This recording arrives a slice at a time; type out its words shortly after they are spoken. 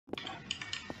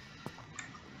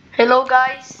Hello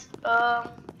guys,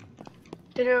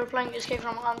 today we're playing Escape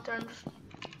From Unturnov,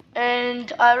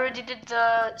 and I already did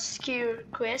the skier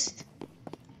quest,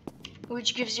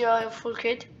 which gives you a full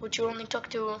kit, which you only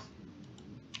talk to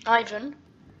Ivan.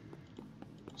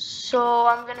 So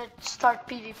I'm gonna start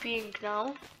PvPing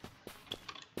now.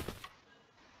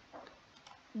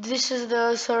 This is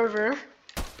the server.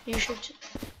 You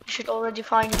should already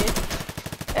find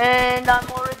it, and I'm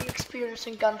already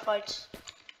experiencing gunfights.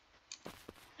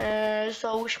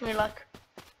 So wish me luck.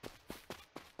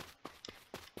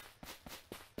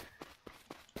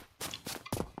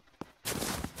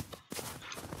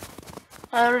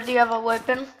 I already have a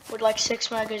weapon with like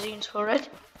 6 magazines for it,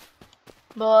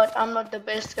 but I'm not the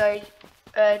best guy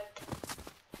at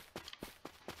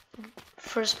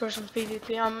first person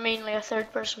PvP. I'm mainly a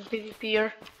third person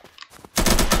PvPer.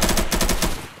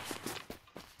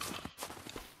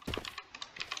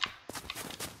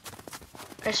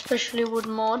 Especially with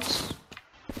mods.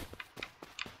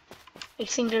 I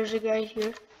think there's a guy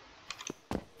here.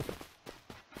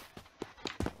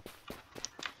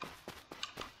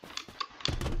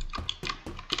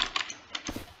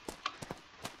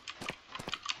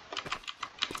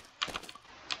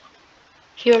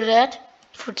 Hear that?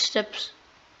 Footsteps.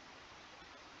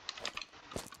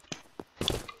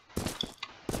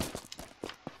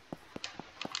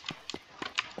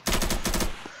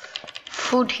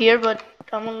 Food here, but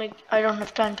I don't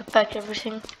have time to pack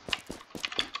everything.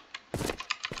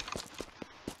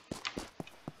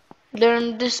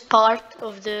 During this part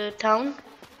of the town,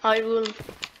 I will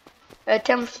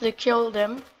attempt to kill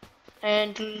them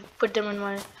and put them in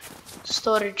my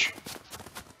storage,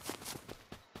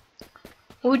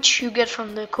 which you get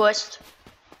from the quest.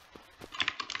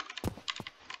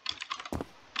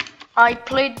 I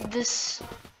played this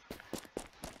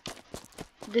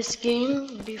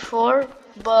game before,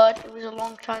 but it was a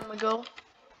long time ago,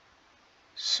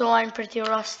 so I'm pretty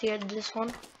rusty at this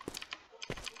one.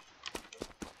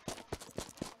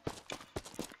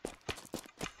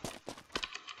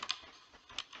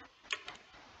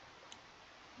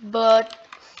 But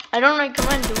I don't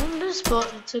recommend doing this,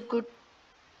 but it's a good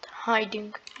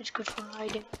hiding. It's good for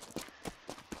hiding.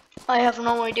 I have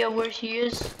no idea where he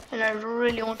is, and I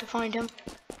really want to find him.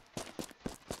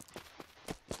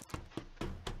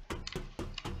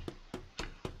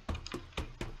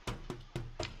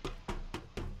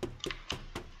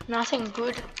 Nothing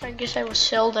good. I guess I will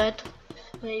sell that,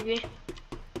 maybe.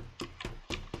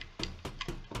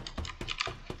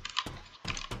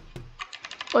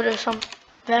 Oh, there's some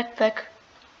backpack.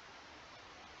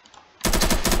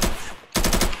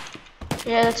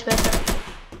 Yeah, that's better.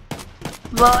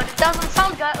 But it doesn't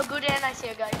sound good, and I see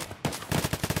a guy.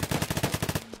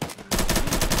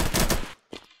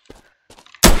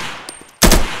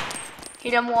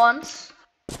 Hit him once.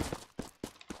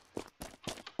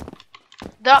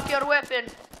 Drop your weapon.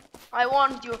 I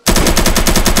warned you.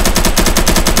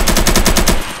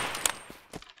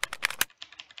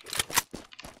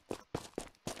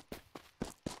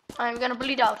 I'm gonna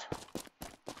bleed out.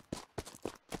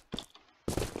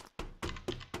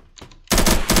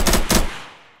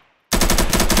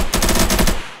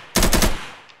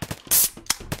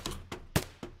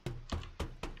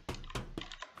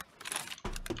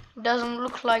 Doesn't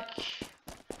look like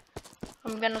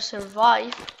I'm gonna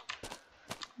survive,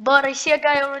 but I see a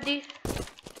guy already.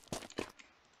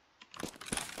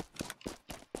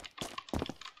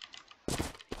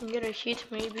 I'm gonna hit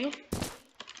maybe,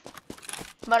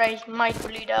 but I might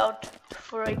bleed out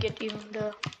before I get even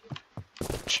the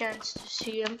chance to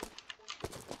see him.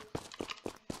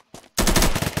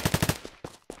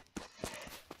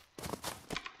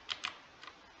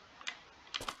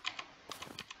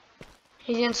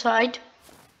 He's inside,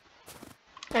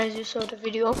 as you saw the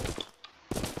video.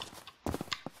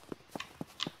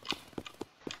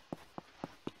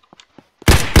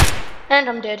 And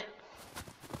I'm dead.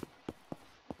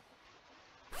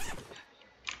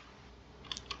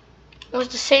 It was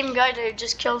the same guy that I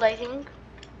just killed, I think.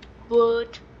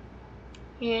 But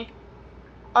yeah,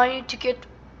 I need to get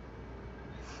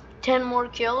 10 more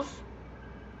kills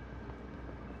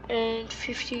and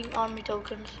 15 army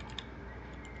tokens.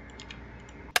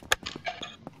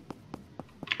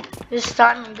 This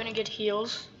time I'm gonna get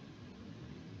heals.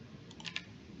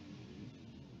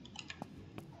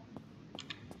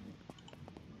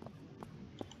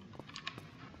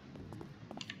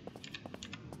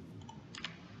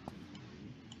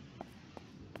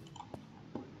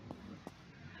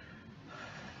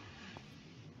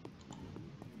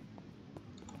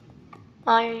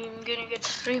 I'm gonna get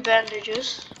 3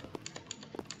 bandages.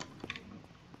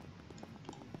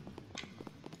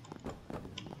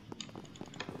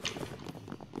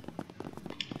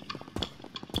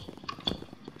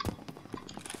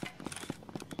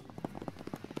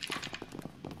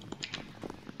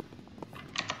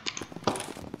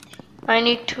 I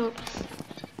need to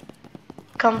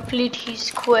complete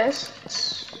his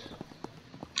quests.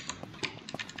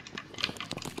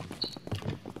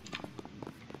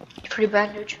 Free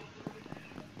bandage.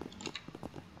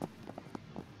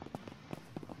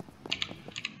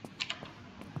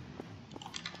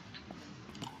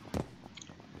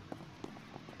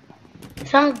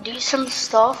 Some decent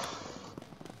stuff.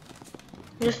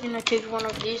 Just need to take one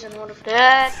of these and one of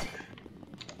that.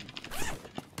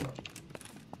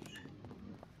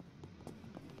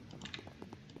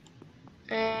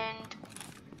 And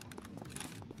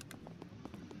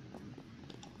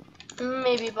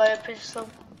maybe buy a pistol.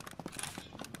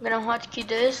 I'm gonna hotkey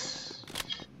this.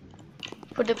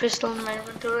 Put the pistol in my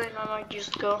inventory and I might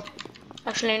just go.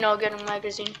 Actually no, get a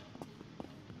magazine.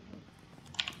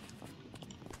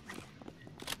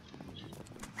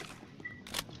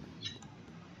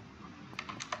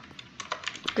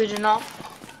 Good enough.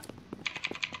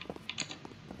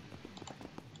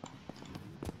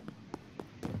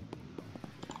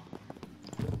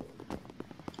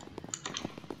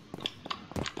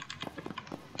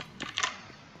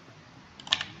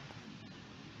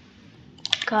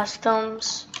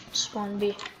 Customs spawn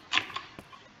B.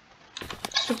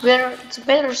 It's a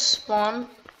better spawn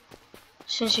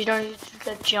since you don't need to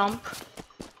get jump,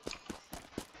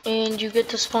 and you get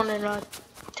to spawn in a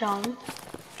town.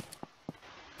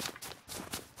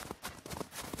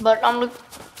 But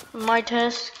my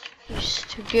task is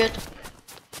to get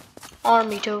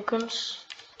army tokens,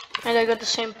 and I got the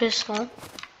same pistol.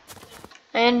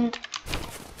 And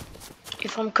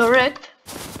if I'm correct,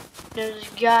 there's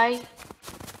a guy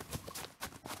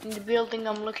in the building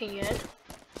I'm looking at.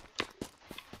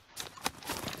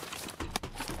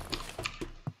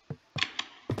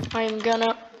 I'm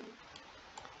gonna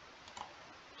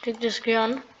take this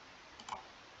gun,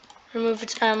 remove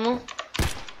its ammo.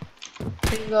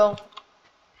 There you go.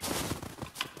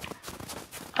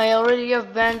 I already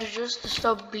have bandages to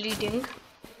stop bleeding.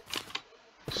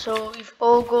 So if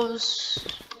all goes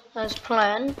as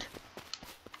planned,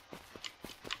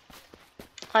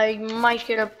 I might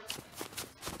get a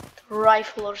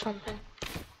rifle or something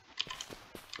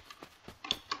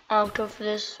out of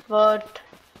this, but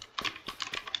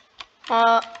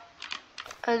at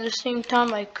the same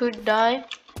time I could die,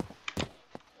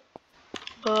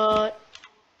 but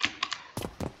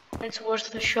it's worth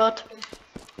the shot.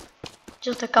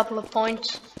 Just a couple of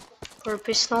points for a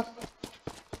pistol.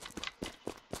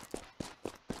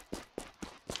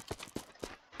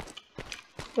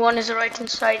 One is right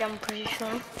inside, I'm pretty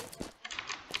sure.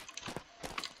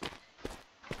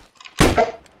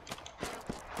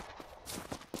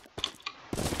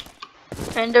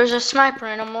 And there's a sniper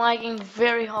and I'm lagging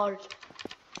very hard.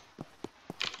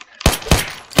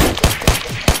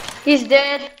 He's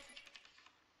dead.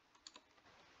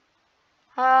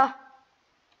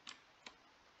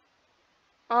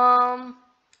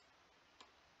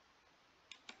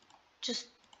 Just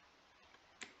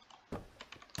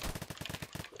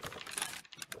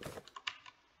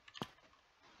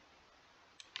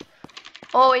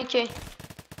oh, AK.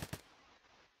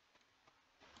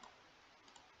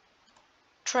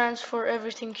 Transfer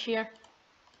everything here.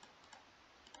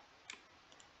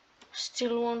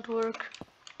 Still won't work.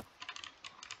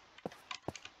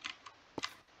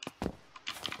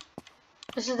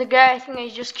 This is the guy I think he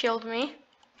just killed me.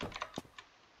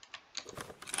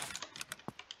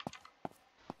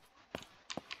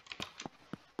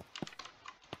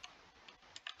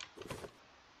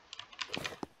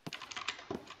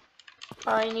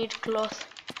 I need cloth.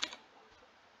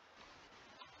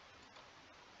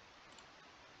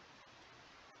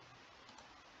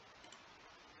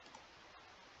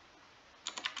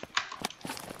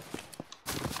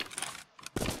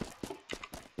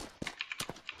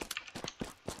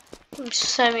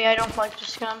 Sammy, I don't like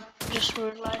this gun. Just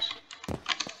realized.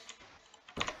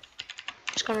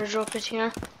 Just gonna drop it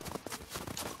here.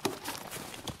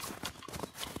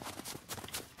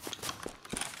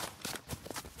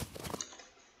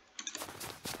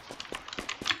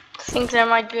 I think there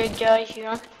might be a guy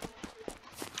here.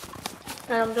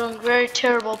 And I'm doing very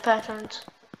terrible patterns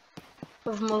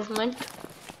of movement.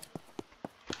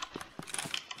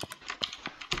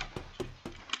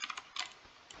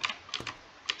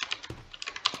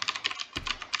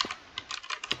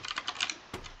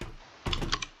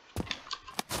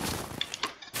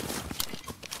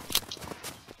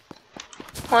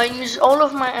 I use all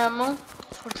of my ammo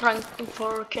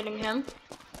for killing him.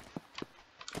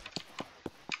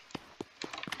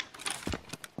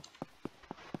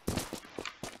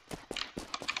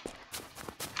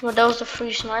 But that was a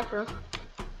free sniper.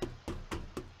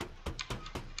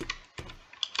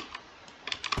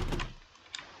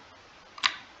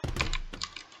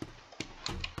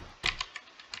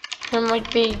 There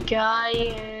might be a guy,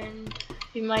 and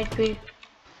he might be.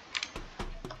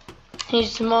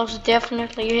 He's most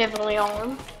definitely heavily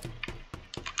armed.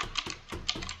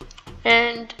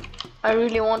 And I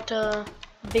really want a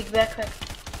big backpack.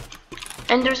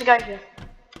 And there's a guy here.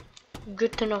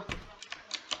 Good to know.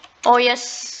 Oh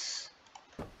yes.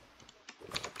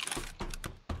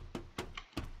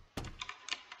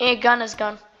 A gun is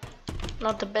gun.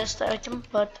 Not the best item,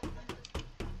 but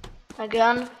a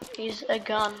gun is a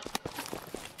gun.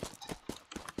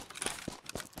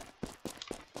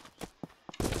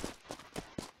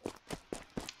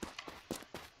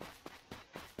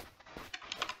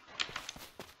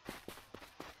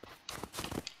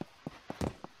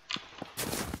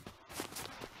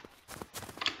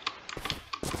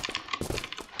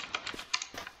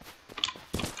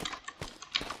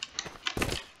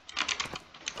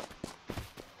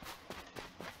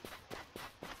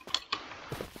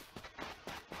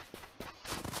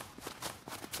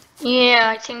 Yeah,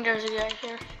 I think there's a guy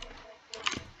here.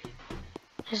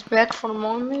 He's back for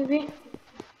more, maybe?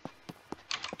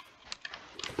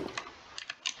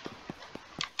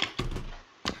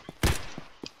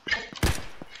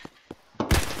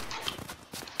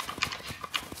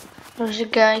 There's a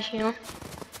guy here.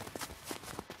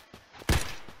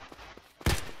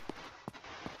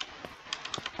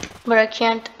 But I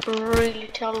can't really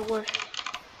tell where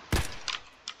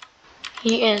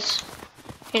he is.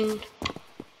 And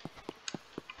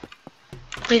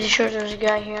pretty sure there's a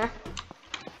guy here.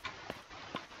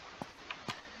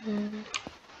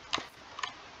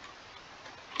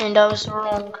 And I was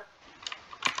wrong.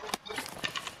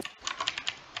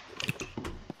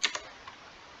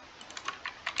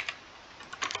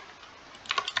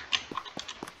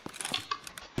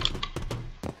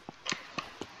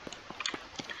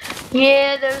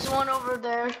 Yeah, there's one over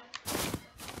there.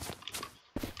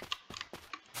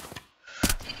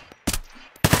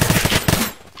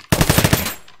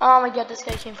 Oh my god, this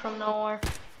guy came from nowhere.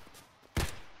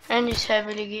 And he's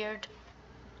heavily geared.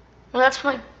 Well, that's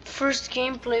my first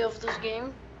gameplay of this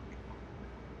game.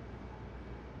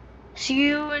 See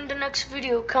you in the next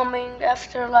video, coming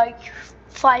after like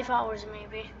 5 hours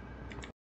maybe.